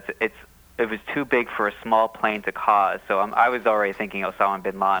think that it was too big for a small plane to cause. So I was already thinking Osama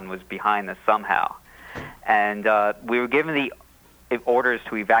bin Laden was behind this somehow. And we were given the orders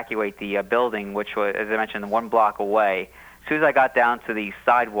to evacuate the building, which was, as I mentioned, 1 block away. As soon as I got down to the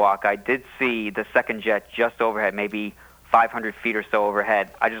sidewalk, I did see the second jet just overhead, maybe 500 feet or so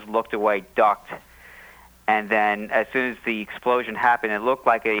overhead. I just looked away, ducked, and then as soon as the explosion happened, it looked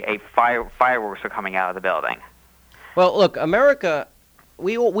like fireworks were coming out of the building. Well, look, America,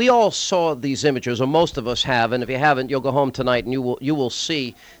 we all saw these images, or most of us have, and if you haven't, you'll go home tonight and you will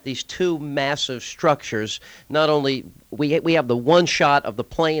see these 2 massive structures. Not only we have the one shot of the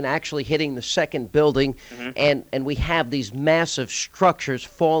plane actually hitting the second building, and we have these massive structures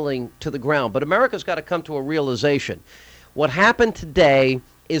falling to the ground. But America's got to come to a realization. What happened today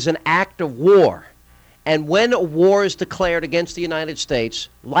is an act of war. And when a war is declared against the United States,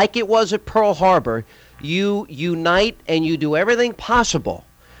 like it was at Pearl Harbor, you unite and you do everything possible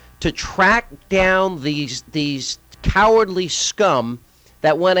to track down these cowardly scum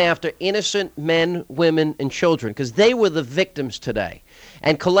that went after innocent men, women, and children, because they were the victims today.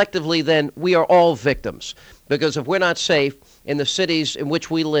 And collectively, then, we are all victims. Because if we're not safe in the cities in which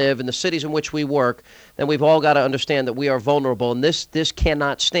we live, in the cities in which we work, then we've all got to understand that we are vulnerable, and this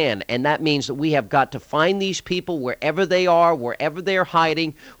cannot stand. And that means that we have got to find these people wherever they are, wherever they're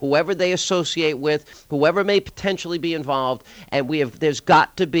hiding, whoever they associate with, whoever may potentially be involved, and there's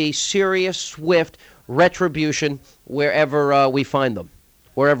got to be serious, swift retribution wherever we find them.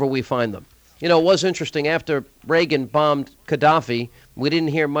 Wherever we find them. You know, it was interesting. After Reagan bombed Gaddafi, we didn't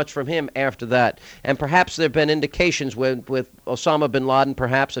hear much from him after that. And perhaps there have been indications with Osama bin Laden,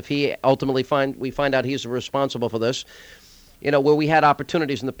 perhaps if he ultimately we find out he's responsible for this, where we had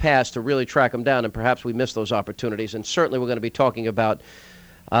opportunities in the past to really track him down, and perhaps we missed those opportunities. And certainly we're going to be talking about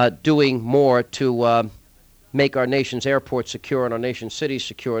doing more to make our nation's airports secure and our nation's cities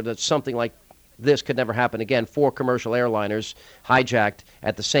secure. That's something like this could never happen again. 4 commercial airliners hijacked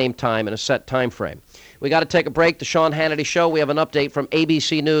at the same time in a set time frame. We got to take a break. The Sean Hannity Show. We have an update from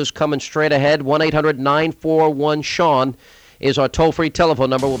ABC News coming straight ahead. 1-800-941-SEAN is our toll-free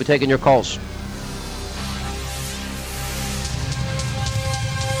telephone number. We'll be taking your calls.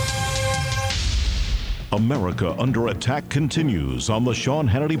 America Under Attack continues on the Sean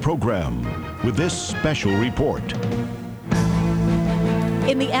Hannity program with this special report.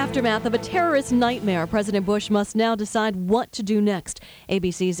 In the aftermath of a terrorist nightmare, President Bush must now decide what to do next.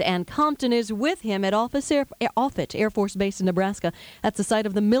 ABC's Ann Compton is with him at Offutt Air Force Base in Nebraska. That's the site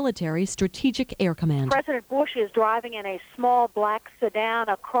of the military Strategic Air Command. President Bush is driving in a small black sedan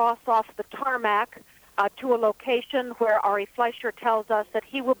across off the tarmac to a location where Ari Fleischer tells us that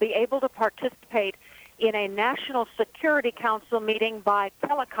he will be able to participate in a National Security Council meeting by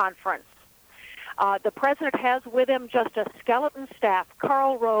teleconference. The president has with him just a skeleton staff: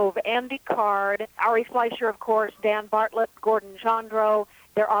 Karl Rove, Andy Card, Ari Fleischer, of course, Dan Bartlett, Gordon Jandro.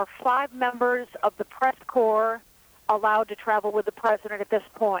 There are 5 members of the press corps allowed to travel with the president at this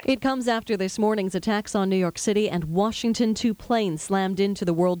point. It comes after this morning's attacks on New York City and Washington. 2 planes slammed into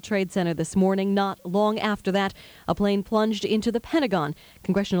the World Trade Center this morning. Not long after that, a plane plunged into the Pentagon.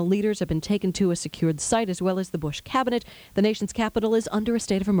 Congressional leaders have been taken to a secured site, as well as the Bush cabinet. The nation's capital is under a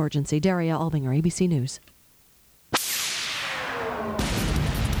state of emergency. Daria Albinger, ABC News.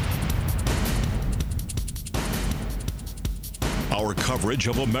 Our coverage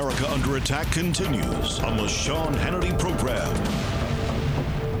of America Under Attack continues on the Sean Hannity program.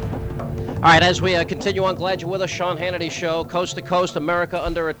 All right, as we continue on, glad you're with us. Sean Hannity Show, coast to coast, America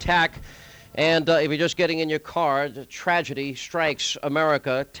Under Attack. And if you're just getting in your car, the tragedy strikes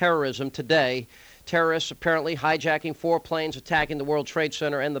America. Terrorism today. Terrorists apparently hijacking 4 planes, attacking the World Trade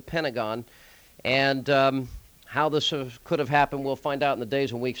Center and the Pentagon. And how this could have happened, we'll find out in the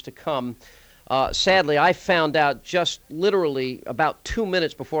days and weeks to come. Sadly, I found out just literally about 2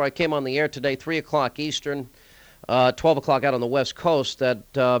 minutes before I came on the air today, 3 o'clock Eastern, 12 o'clock out on the West Coast,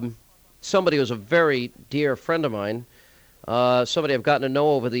 that somebody who's a very dear friend of mine, somebody I've gotten to know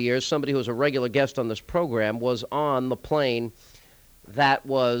over the years, somebody who was a regular guest on this program, was on the plane that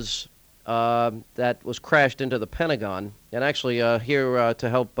was crashed into the Pentagon. And actually, here to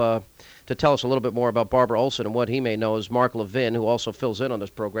help to tell us a little bit more about Barbara Olson and what he may know is Mark Levin, who also fills in on this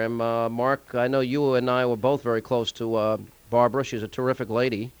program. Mark, I know you and I were both very close to Barbara. She's a terrific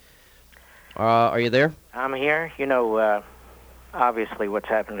lady. Are you there? I'm here. You know, obviously what's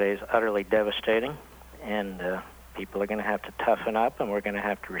happened today is utterly devastating, and people are going to have to toughen up, and we're going to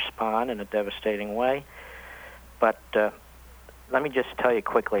have to respond in a devastating way. But let me just tell you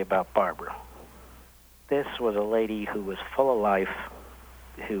quickly about Barbara. This was a lady who was full of life,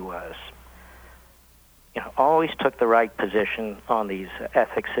 who was, always took the right position on these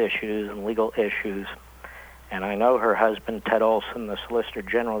ethics issues and legal issues. And I know her husband, Ted Olson, the Solicitor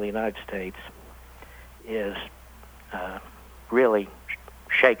General of the United States, is really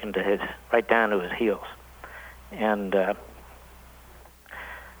shaken to right down to his heels. And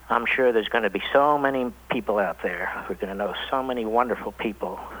I'm sure there's going to be so many people out there who are going to know so many wonderful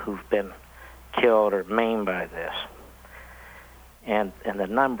people who've been killed or maimed by this. And the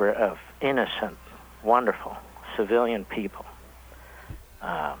number of innocent, wonderful civilian people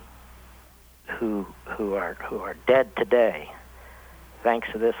who are dead today, thanks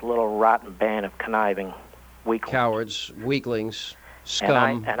to this little rotten band of conniving weaklings. Cowards, weaklings,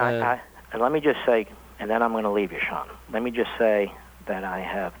 scum. And let me just say, and then I'm going to leave you, Sean. Let me just say that I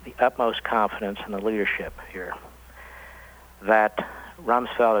have the utmost confidence in the leadership here that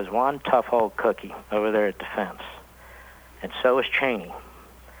Rumsfeld is one tough old cookie over there at Defense, and so is Cheney,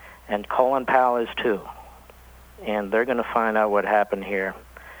 and Colin Powell is too. And they're going to find out what happened here,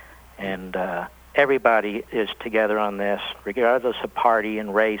 and everybody is together on this, regardless of party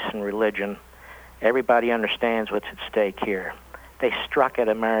and race and religion. Everybody understands what's at stake here. They struck at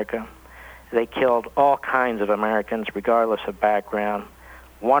America. They killed all kinds of Americans, regardless of background.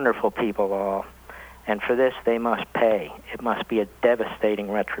 Wonderful people all. And for this, they must pay. It must be a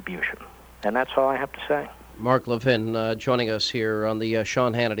devastating retribution. And that's all I have to say. Mark Levin joining us here on the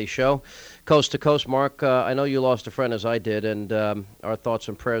Sean Hannity Show. Coast to coast, Mark, I know you lost a friend as I did, and our thoughts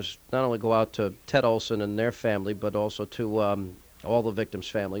and prayers not only go out to Ted Olson and their family, but also to all the victims'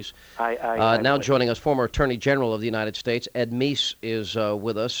 families. Now joining us, former Attorney General of the United States, Ed Meese, is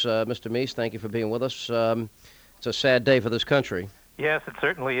with us. Mr. Meese, thank you for being with us. It's a sad day for this country. Yes, it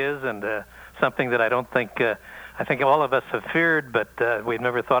certainly is, and something that I don't think, I think all of us have feared, but we've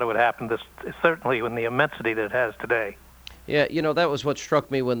never thought it would happen, certainly in the immensity that it has today. Yeah, that was what struck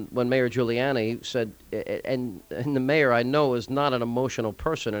me when Mayor Giuliani said, and the mayor I know is not an emotional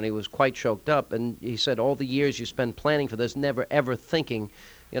person, and he was quite choked up, and he said all the years you spend planning for this, never ever thinking,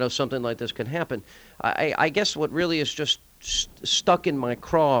 something like this can happen. I guess what really is just stuck in my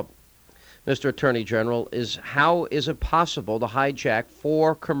craw, Mr. Attorney General, is how is it possible to hijack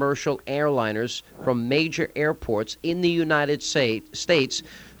 4 commercial airliners from major airports in the United States,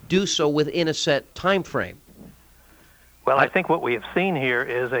 do so within a set time frame? Well, I think what we have seen here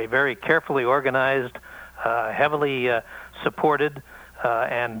is a very carefully organized, heavily supported,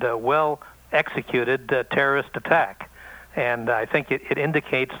 and well-executed terrorist attack. And I think it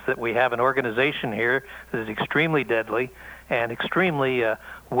indicates that we have an organization here that is extremely deadly and extremely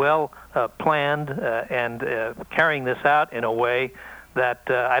well-planned and carrying this out in a way that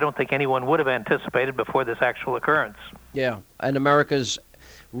I don't think anyone would have anticipated before this actual occurrence. Yeah, and America's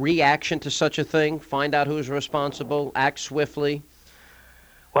reaction to such a thing, find out who's responsible, act swiftly?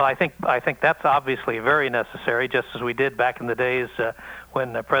 Well, I think that's obviously very necessary, just as we did back in the days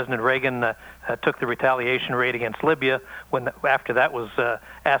when President Reagan took the retaliation raid against Libya, after that was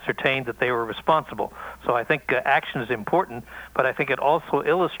ascertained that they were responsible. So I think action is important, but I think it also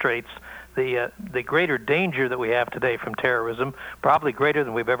illustrates the greater danger that we have today from terrorism, probably greater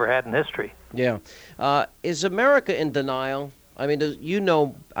than we've ever had in history. Yeah. Is America in denial? I mean,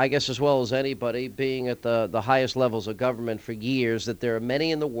 I guess as well as anybody, being at the highest levels of government for years, that there are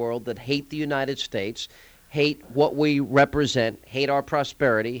many in the world that hate the United States, hate what we represent, hate our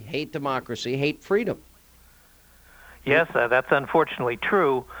prosperity, hate democracy, hate freedom. Yes, that's unfortunately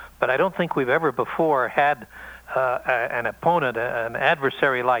true, but I don't think we've ever before had an opponent, an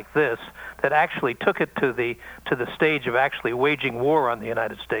adversary like this, that actually took it to the stage of actually waging war on the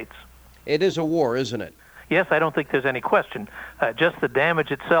United States. It is a war, isn't it? Yes, I don't think there's any question. Just the damage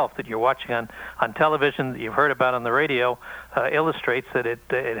itself that you're watching on television, that you've heard about on the radio, illustrates that it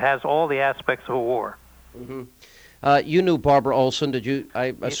has all the aspects of a war. Mm-hmm. You knew Barbara Olson. Did you?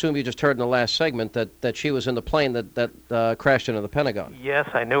 I assume you just heard in the last segment that she was in the plane that crashed into the Pentagon. Yes,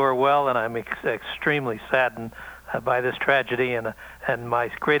 I knew her well, and I'm extremely saddened by this tragedy, and my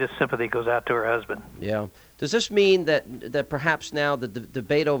greatest sympathy goes out to her husband. Yeah. Does this mean that perhaps now the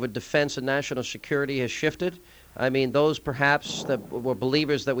debate over defense and national security has shifted? I mean, those perhaps that were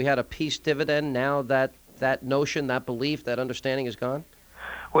believers that we had a peace dividend, now that notion, that belief, that understanding is gone?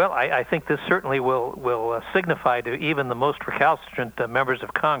 Well, I think this certainly will signify to even the most recalcitrant members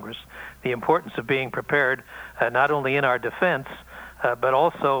of Congress the importance of being prepared, not only in our defense, but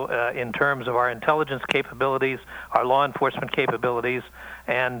also in terms of our intelligence capabilities, our law enforcement capabilities,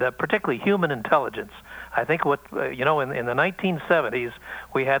 and particularly human intelligence. I think in the 1970s,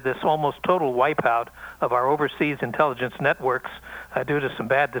 we had this almost total wipeout of our overseas intelligence networks due to some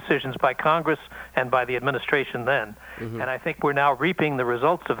bad decisions by Congress and by the administration then. Mm-hmm. And I think we're now reaping the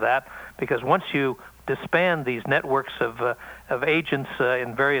results of that, because once you disband these networks of agents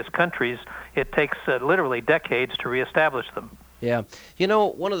in various countries, it takes literally decades to reestablish them. Yeah. You know,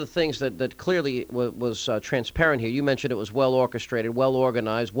 one of the things that clearly was transparent here, you mentioned it was well orchestrated, well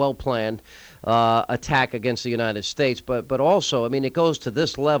organized, well planned attack against the United States. But also, I mean, it goes to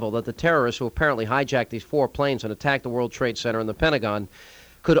this level that the terrorists who apparently hijacked these 4 planes and attacked the World Trade Center and the Pentagon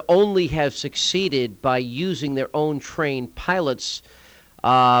could only have succeeded by using their own trained pilots,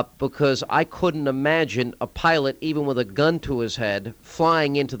 because I couldn't imagine a pilot, even with a gun to his head,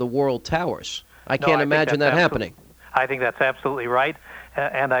 flying into the World Towers. I can't imagine that happening. I think that's absolutely right,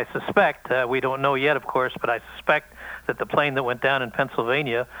 and I suspect, we don't know yet, of course, but I suspect that the plane that went down in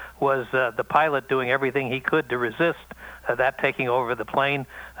Pennsylvania was the pilot doing everything he could to resist that taking over the plane.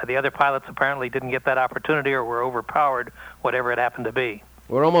 The other pilots apparently didn't get that opportunity or were overpowered, whatever it happened to be.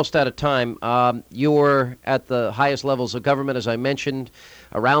 We're almost out of time. You were at the highest levels of government, as I mentioned,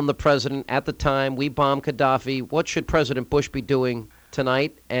 around the president at the time. We bombed Gaddafi. What should President Bush be doing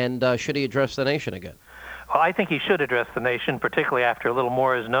tonight, and should he address the nation again? Well, I think he should address the nation, particularly after a little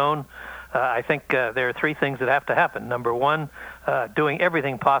more is known. I think there are 3 things that have to happen. Number 1, doing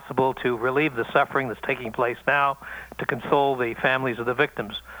everything possible to relieve the suffering that's taking place now, to console the families of the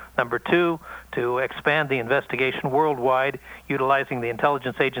victims. Number 2, to expand the investigation worldwide, utilizing the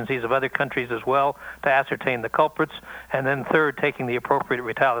intelligence agencies of other countries as well to ascertain the culprits. And then 3rd, taking the appropriate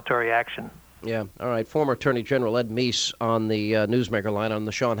retaliatory action. Yeah. All right. Former Attorney General Ed Meese on the Newsmaker line on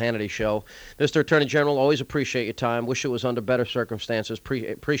the Sean Hannity Show. Mr. Attorney General, always appreciate your time. Wish it was under better circumstances.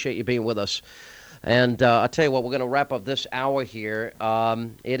 Appreciate you being with us. And I'll tell you what, we're going to wrap up this hour here.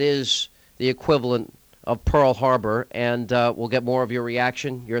 It is the equivalent of Pearl Harbor, and we'll get more of your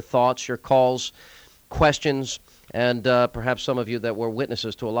reaction, your thoughts, your calls, questions, and perhaps some of you that were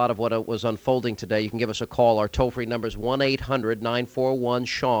witnesses to a lot of what was unfolding today. You can give us a call. Our toll-free number is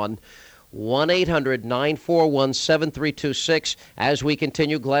 1-800-941-SEAN. 1-800-941-7326. As we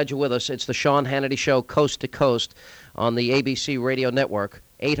continue, glad you're with us. It's the Sean Hannity Show, coast to coast, on the ABC Radio Network.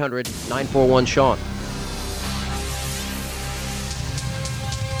 800-941-SEAN.